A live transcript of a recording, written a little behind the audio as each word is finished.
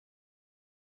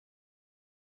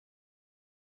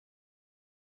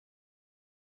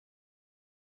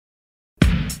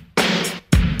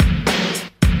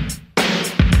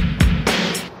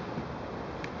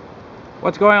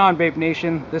What's going on, Vape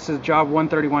Nation? This is Job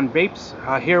 131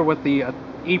 Vapes here with the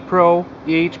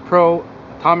Ehpro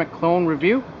Atomic Clone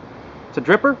review. It's a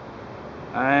dripper,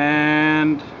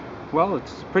 and well,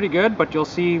 it's pretty good, but you'll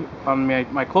see on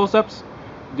my close-ups,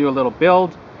 do a little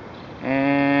build,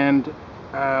 and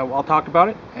I'll talk about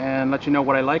it and let you know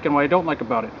what I like and what I don't like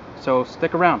about it. So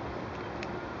stick around.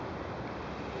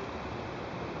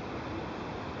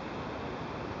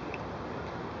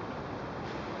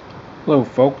 Hello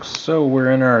folks, so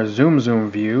we're in our zoom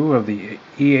view of the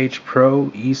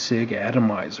Ehpro e-cig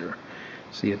atomizer.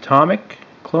 It's the Atomic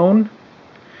clone.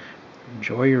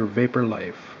 Enjoy your vapor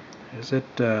life. Is it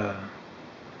Ehpro?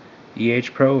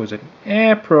 Is it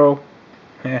Ehpro?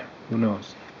 Who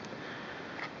knows.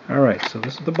 Alright, so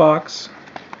this is the box.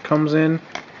 Comes in,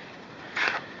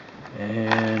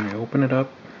 and we open it up.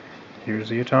 Here's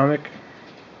the Atomic.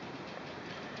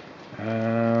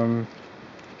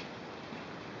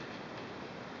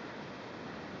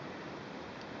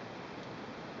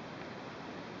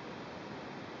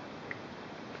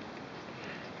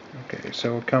 Okay,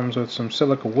 so it comes with some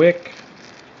silica wick,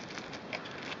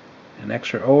 an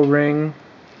extra O-ring,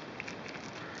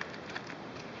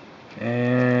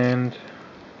 and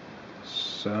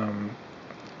some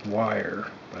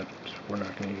wire, but we're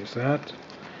not going to use that.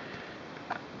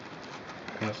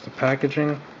 That's the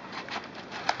packaging.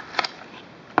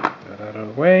 Get that out of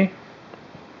the way.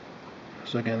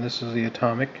 So again, this is the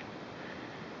Atomic.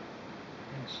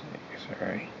 Let's see,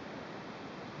 sorry.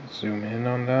 Let's zoom in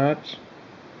on that.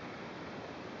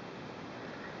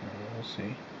 We'll see.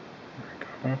 There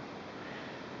we go.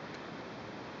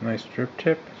 Nice drip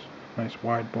tip. Nice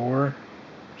wide bore.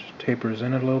 Just tapers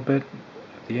in a little bit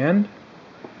at the end.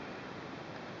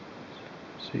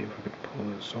 Let's see if we can pull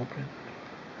this open.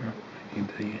 Oh, I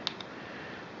need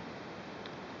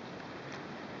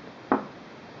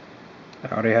I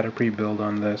already had a pre-build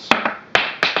on this.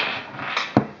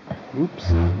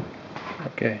 Oops.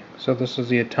 Okay, so this is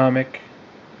the Atomic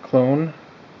clone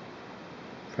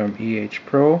from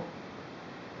Ehpro.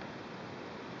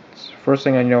 First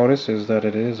thing I notice is that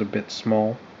it is a bit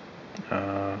small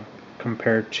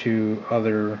compared to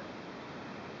other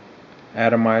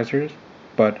atomizers,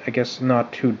 but I guess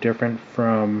not too different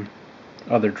from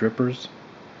other drippers,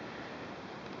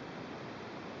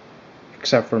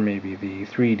 except for maybe the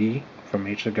 3D from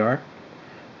H-Cigar.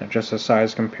 Now just a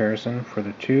size comparison for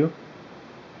the two.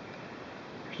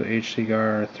 Here's the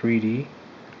H-Cigar 3D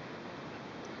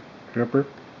dripper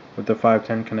with the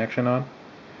 510 connection on.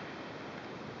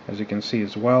 As you can see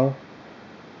as well,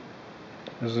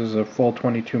 this is a full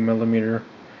 22mm.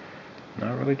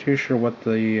 Not really too sure what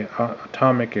the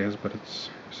Atomic is, but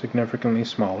it's significantly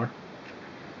smaller.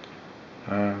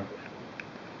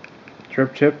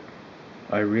 Drip tip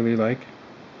I really like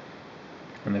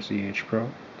on this Ehpro.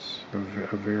 It's a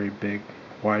very big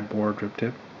wide bore drip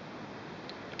tip.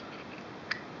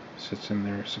 Sits in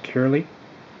there securely.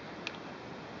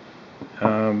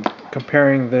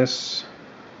 Comparing this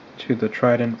to the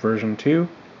Trident version 2,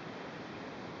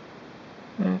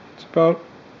 it's about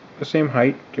the same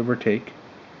height, give or take,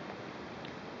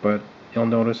 but you'll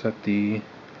notice that the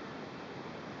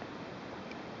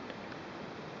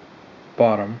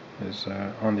bottom is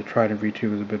on the Trident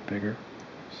V2 is a bit bigger,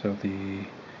 so the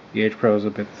Ehpro is a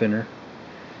bit thinner.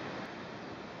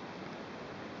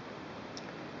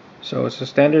 So it's a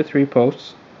standard 3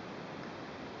 posts,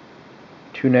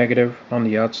 2 negative on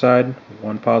the outside,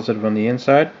 1 positive on the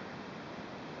inside.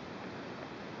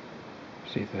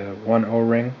 See the 1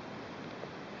 O-ring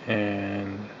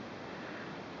and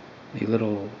the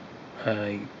little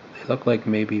they look like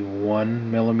maybe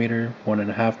 1mm,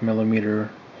 1.5mm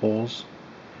holes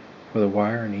for the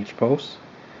wire in each post.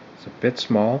 It's a bit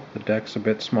small. The deck's a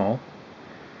bit small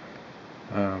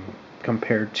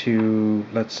compared to,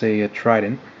 let's say, a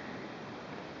Trident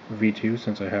V2,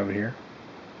 since I have it here.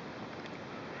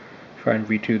 Trident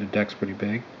V2, the deck's pretty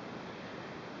big.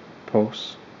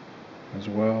 Posts as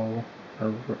well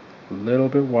are a little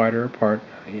bit wider apart.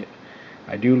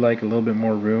 I do like a little bit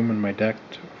more room in my deck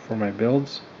for my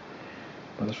builds,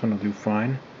 but this one will do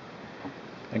fine.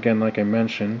 Again, like I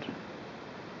mentioned,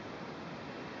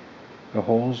 the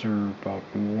holes are about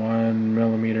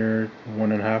 1mm,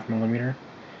 1.5mm.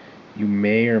 You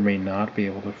may or may not be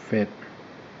able to fit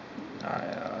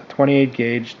 28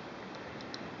 gauge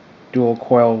dual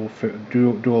coil,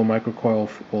 dual microcoil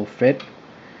will fit.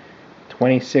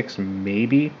 26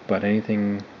 maybe, but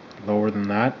anything lower than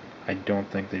that, I don't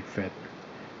think they'd fit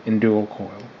in dual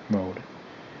coil mode.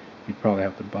 You'd probably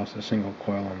have to bust a single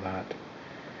coil on that.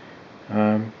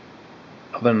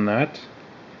 Other than that,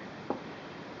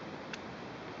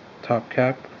 top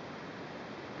cap,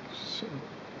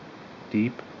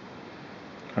 deep,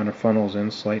 kind of funnels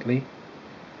in slightly.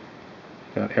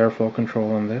 Got airflow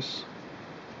control on this.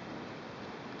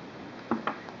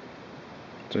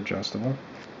 It's adjustable.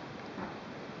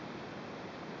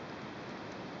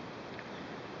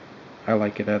 I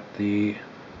like it at the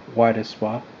widest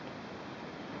spot,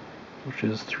 which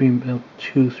is 2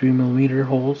 3mm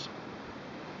holes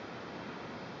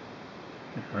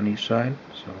on each side.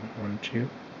 So 1, 2.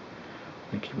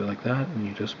 And keep it like that, and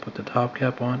you just put the top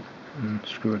cap on and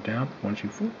screw it down once you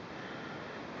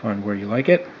find where you like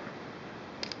it.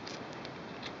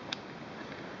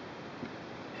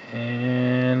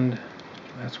 And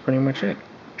that's pretty much it.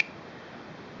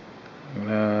 I'm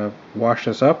gonna wash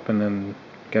this up and then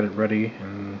get it ready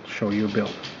and show you a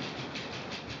build.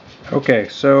 Okay,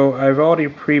 so I've already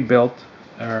pre-built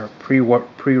or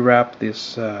pre-wrapped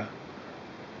this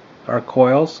our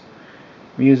coils.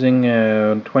 I'm using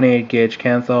a 28 gauge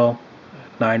Kanthal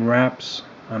 9 wraps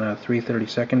on a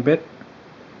 3/32 bit.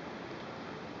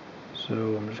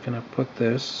 So I'm just gonna put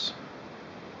this,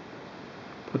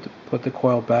 put the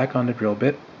coil back on the drill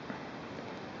bit,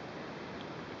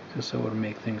 just so it would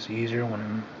make things easier when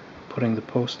I'm putting the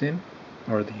post in,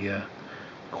 or the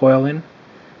coil in.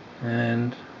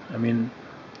 And I mean,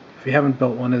 if you haven't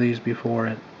built one of these before,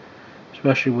 and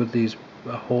especially with these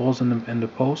holes in the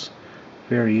post,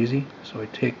 very easy. So I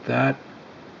take that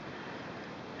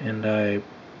and I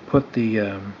put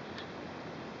the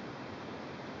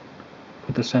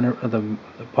center of the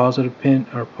positive pin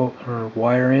or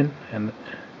wire in, and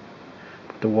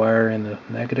put the wire in the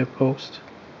negative post,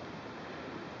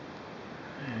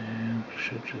 and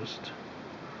should just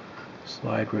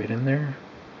slide right in there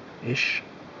ish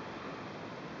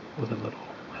with a little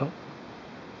help.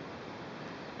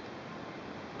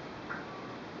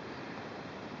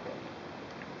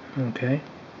 Okay,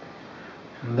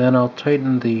 and then I'll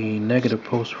tighten the negative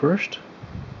post first.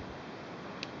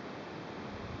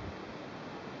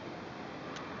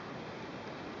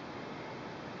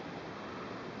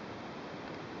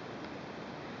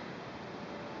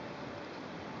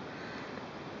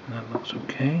 That looks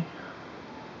okay.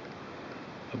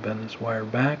 I'll bend this wire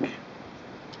back.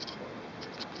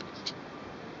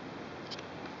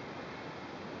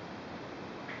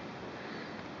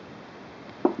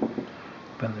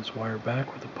 Bend this wire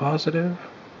back with a positive.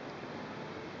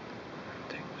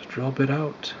 Take this drill bit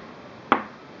out.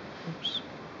 Oops.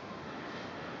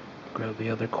 Grab the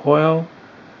other coil.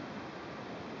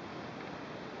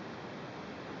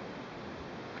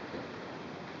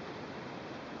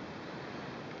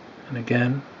 And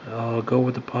again, I'll go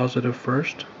with the positive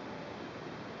first.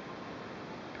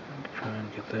 Try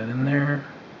and get that in there.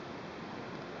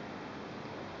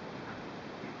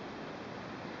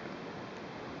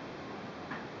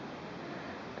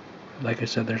 Like I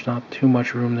said, there's not too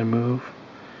much room to move.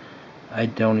 I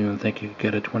don't even think you could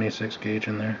get a 26 gauge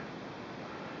in there.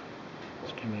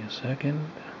 Just give me a second.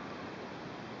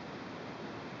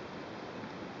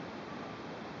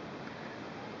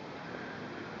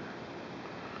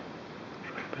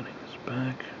 Try bending this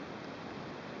back.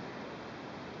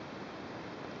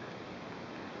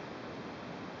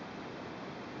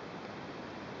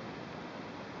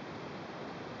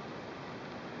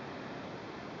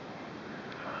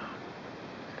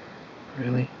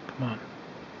 Really? Come on.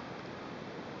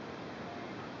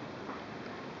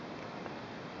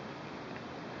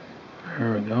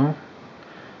 There we go.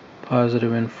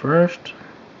 Positive in first,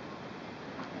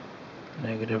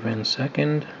 negative in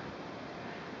second,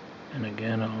 and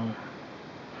again I'll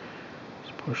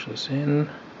just push this in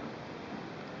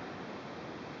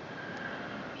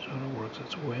so it works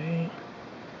its way.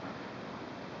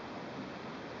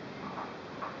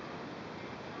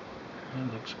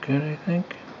 That looks good, I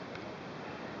think.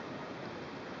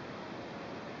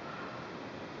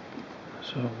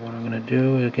 So what I'm going to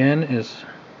do again is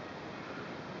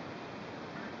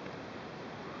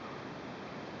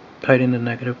tighten the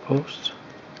negative post.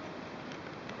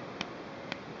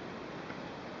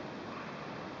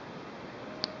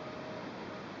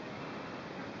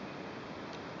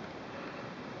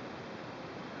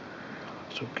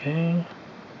 Looks okay.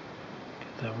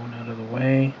 Get that one out of the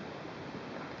way.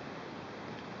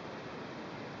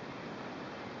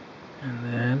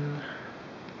 And then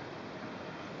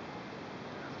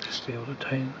just be able to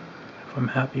tighten. If I'm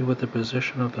happy with the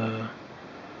position of the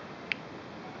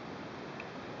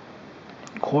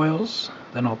coils,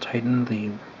 then I'll tighten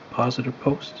the positive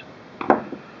post. I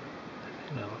think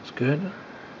that looks good.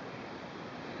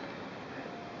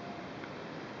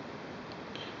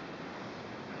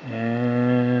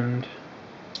 And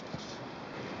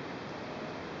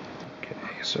okay,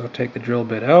 so take the drill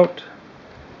bit out.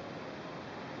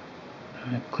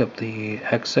 I clip the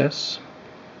excess.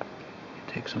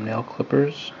 take some nail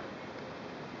clippers.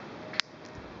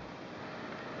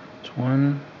 That's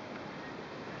one.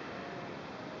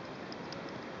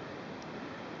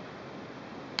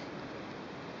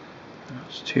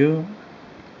 That's two.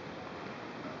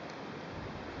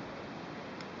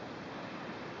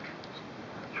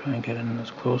 Try and get in as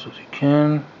close as you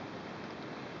can.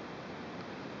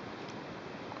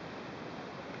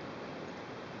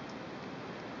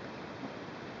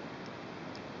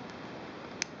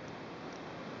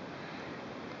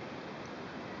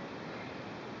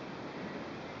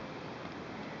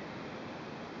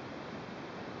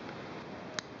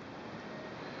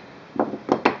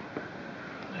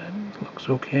 That looks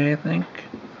okay, I think.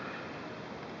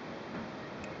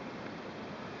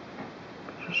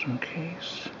 Just in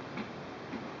case.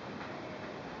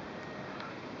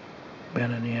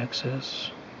 Bend any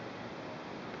excess.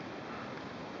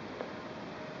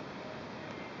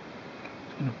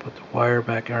 Just gonna put the wire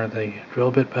back, or the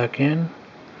drill bit back in,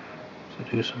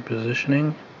 to do some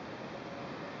positioning.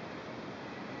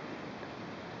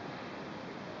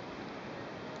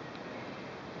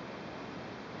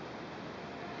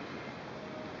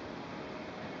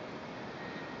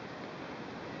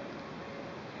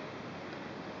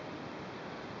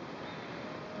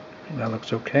 That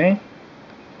looks okay.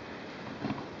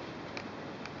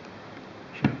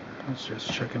 Let's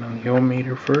just check it on the ohm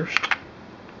meter first.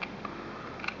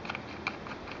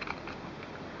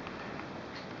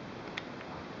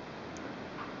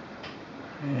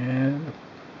 And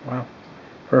wow,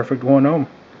 perfect 1 ohm.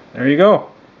 There you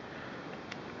go.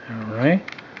 Alright.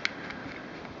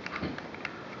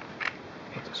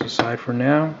 Put this aside for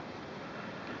now.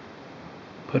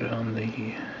 Put it on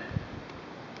the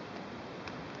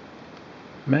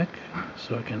mech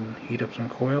so I can heat up some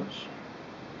coils.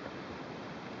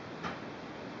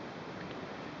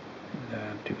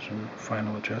 And do some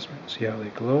final adjustments, see how they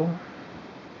glow.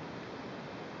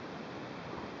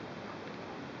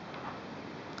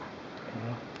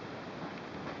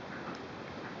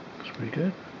 Looks pretty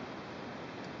good.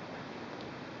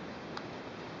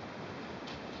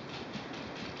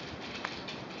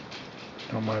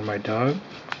 Don't mind my dog,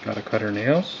 gotta cut her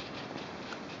nails.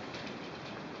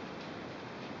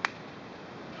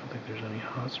 I don't think there's any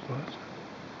hot spots.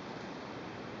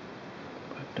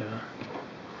 But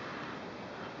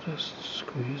just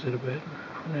squeeze it a bit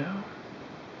for now.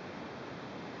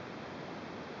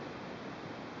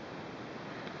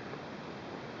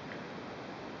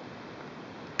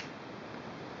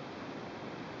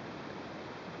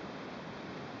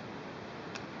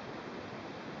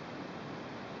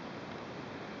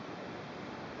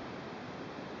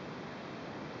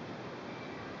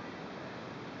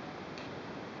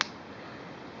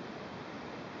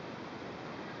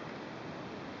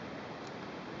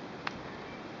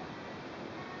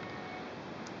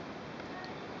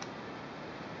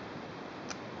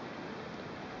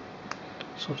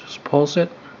 So just pulse it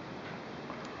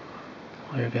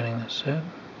while you're getting this set.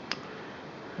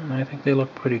 And I think they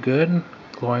look pretty good,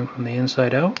 glowing from the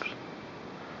inside out.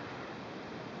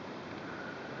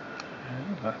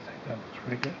 And I think that looks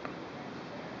pretty good.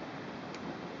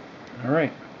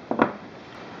 Alright.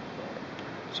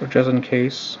 So just in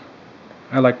case,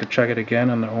 I like to check it again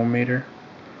on the ohm meter.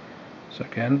 So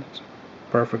again, it's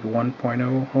perfect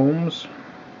 1.0 ohms.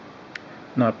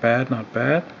 Not bad, not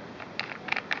bad.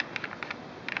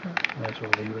 Might as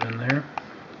well leave it in there.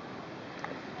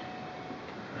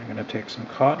 I'm going to take some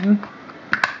cotton.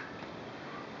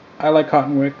 I like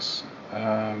cotton wicks.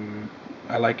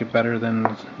 I like it better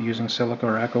than using silica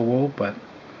or echo wool, but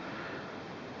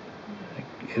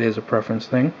it is a preference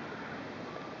thing.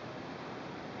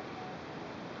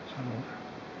 So I'm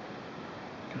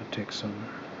going to take some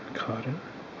cotton.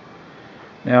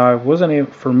 Now I wasn't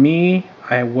able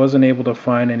to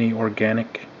find any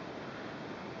organic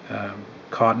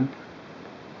cotton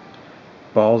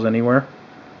balls anywhere,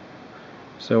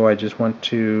 so I just went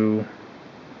to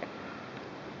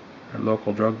a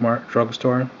local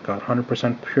drugstore, got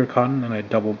 100% pure cotton, and I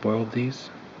double boiled these,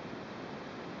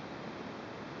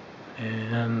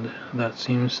 and that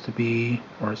seems to be,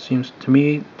 or it seems to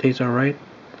me, tastes alright.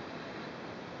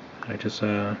 I just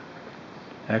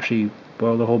actually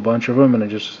boiled a whole bunch of them, and I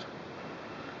just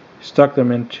stuck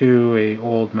them into a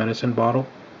old medicine bottle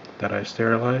that I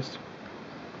sterilized.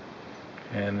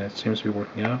 And it seems to be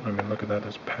working out. I mean, look at that,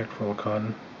 that's packed full of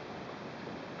cotton.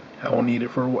 I won't need it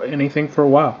for anything for a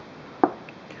while.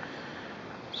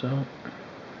 So,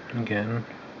 again,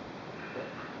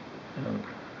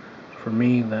 for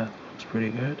me, that looks pretty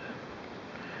good.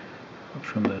 I'll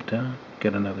trim that down.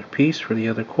 Get another piece for the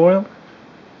other coil.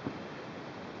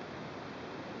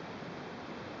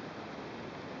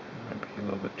 Might be a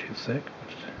little bit too thick,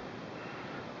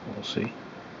 but we'll see.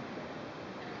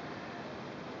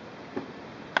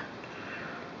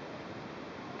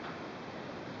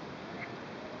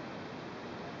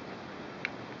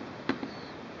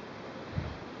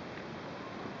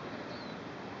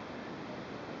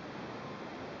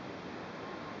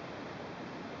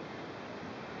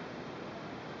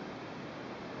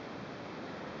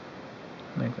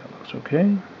 I think that looks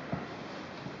okay. So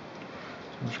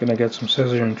I'm just going to get some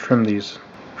scissors and trim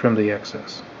the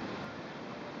excess.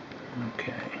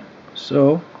 Okay,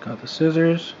 so got the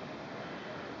scissors.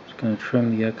 Just going to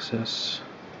trim the excess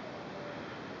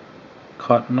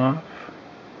cotton off.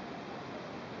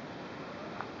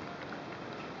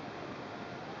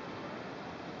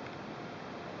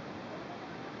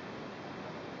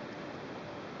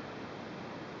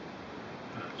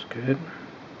 That's good.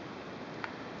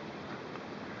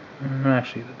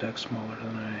 Actually, the deck's smaller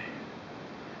than I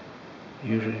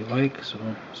usually like, so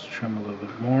let's trim a little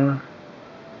bit more.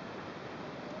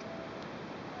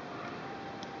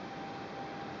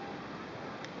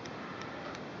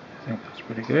 I think that's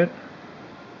pretty good.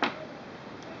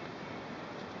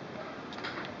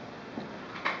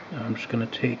 Now I'm just going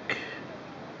to take,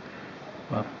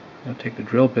 well, I'm going to take the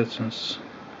drill bit since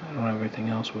I don't have everything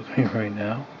else with me right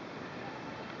now.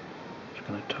 Just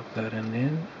going to tuck that end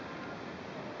in.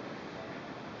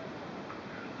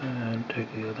 And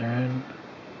take the other end,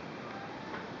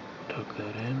 tuck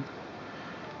that in.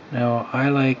 Now I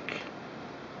like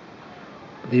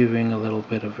leaving a little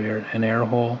bit of an air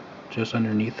hole just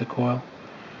underneath the coil.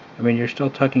 I mean, you're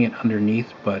still tucking it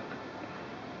underneath, but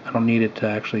I don't need it to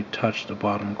actually touch the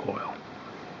bottom coil.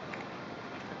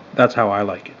 That's how I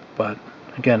like it, but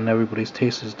again, everybody's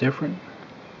taste is different.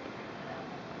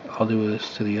 I'll do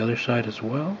this to the other side as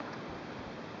well.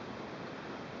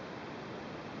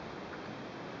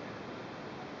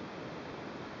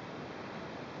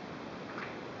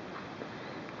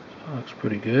 That looks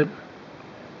pretty good.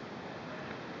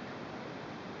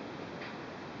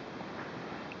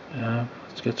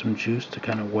 Let's get some juice to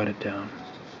kind of wet it down.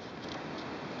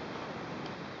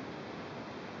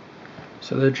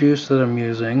 So the juice that I'm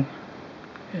using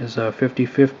is a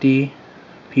 50/50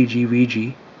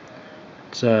 PGVG.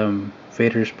 It's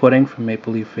Vader's Pudding from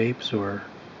Maple Leaf Vapes, or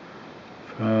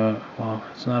well,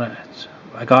 it's not.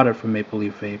 I got it from Maple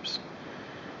Leaf Vapes.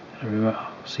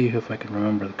 I'll see if I can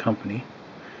remember the company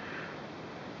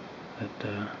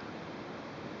that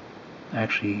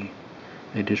actually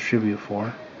they distribute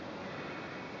for.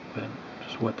 But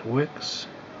just wet the wicks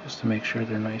just to make sure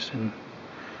they're nice and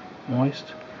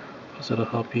moist. Plus it'll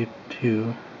help you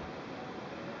to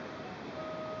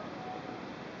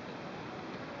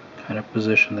kind of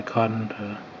position the cotton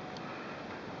to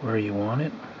where you want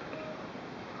it.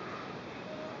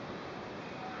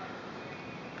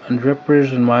 On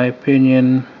drippers, in my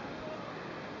opinion,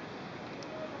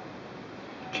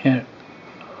 can't,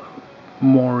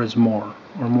 more is more,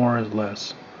 or more is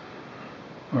less.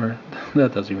 Or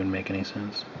that doesn't even make any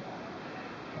sense.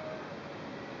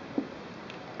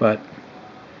 But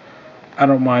I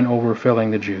don't mind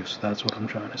overfilling the juice, that's what I'm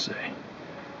trying to say.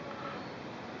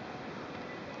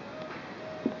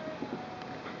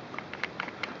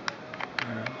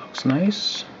 That looks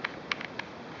nice.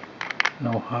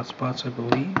 No hot spots, I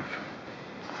believe.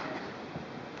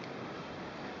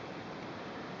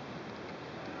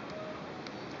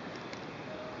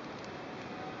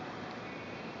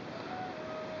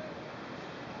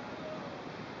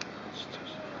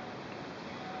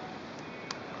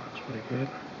 Looks pretty good.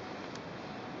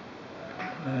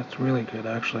 That's really good,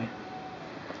 actually.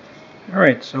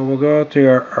 Alright, so we'll go to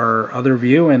our other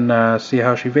view and see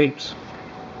how she vapes.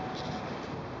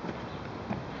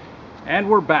 And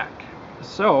we're back.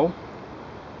 So,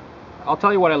 I'll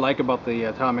tell you what I like about the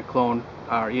Atomic Clone,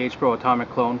 our Ehpro Atomic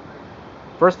Clone.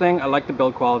 First thing, I like the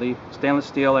build quality. Stainless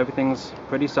steel, everything's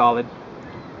pretty solid.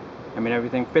 I mean,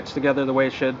 everything fits together the way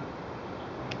it should.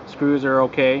 Screws are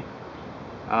okay.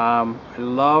 I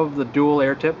love the dual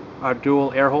air tip,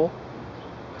 dual air hole,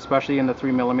 especially in the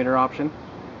 3mm option.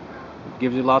 It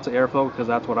gives you lots of airflow because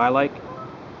that's what I like.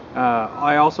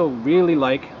 I also really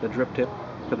like the drip tip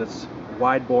because it's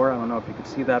wide bore. I don't know if you can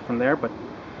see that from there, but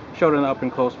showed an up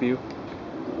and close view.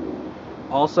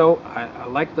 Also, I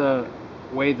like the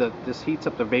way that this heats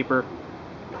up the vapor,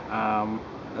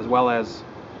 as well as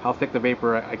how thick the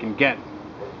vapor I can get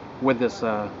with this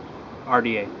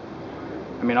RDA.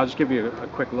 I mean, I'll just give you a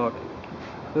quick look.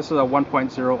 This is a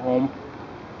 1.0 ohm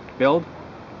build,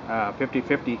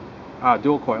 50/50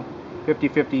 dual coil,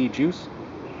 50/50 Ejuice.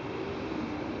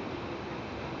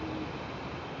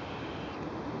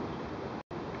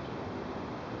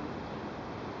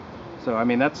 So I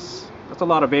mean, that's That's a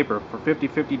lot of vapor for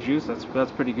 50/50 juice.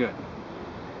 That's pretty good.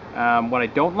 What I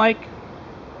don't like,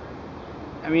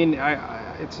 I mean,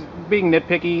 it's being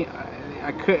nitpicky.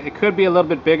 It could be a little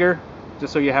bit bigger,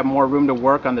 just so you have more room to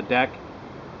work on the deck,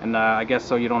 and I guess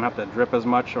so you don't have to drip as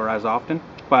much or as often.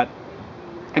 But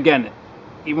again,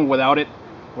 even without it,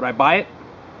 would I buy it?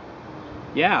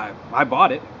 Yeah, I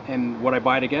bought it, and would I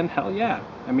buy it again? Hell yeah.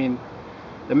 I mean,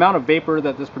 the amount of vapor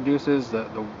that this produces, the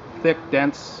thick,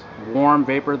 dense, warm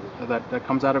vapor that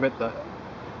comes out of it,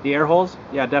 the air holes,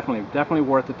 yeah, definitely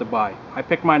worth it to buy. I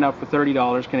picked mine up for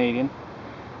 $30 Canadian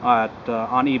on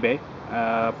eBay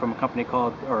from a company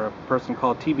called, or a person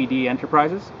called TBD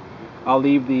Enterprises. I'll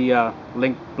leave the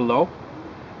link below.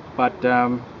 But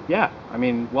yeah, I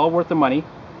mean, well worth the money.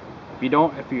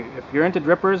 If you're into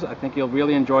drippers, I think you'll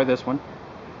really enjoy this one.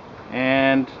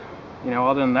 And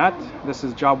other than that, this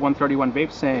is Job 131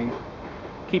 Vape saying,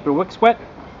 keep your wicks wet,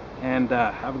 and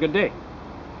have a good day.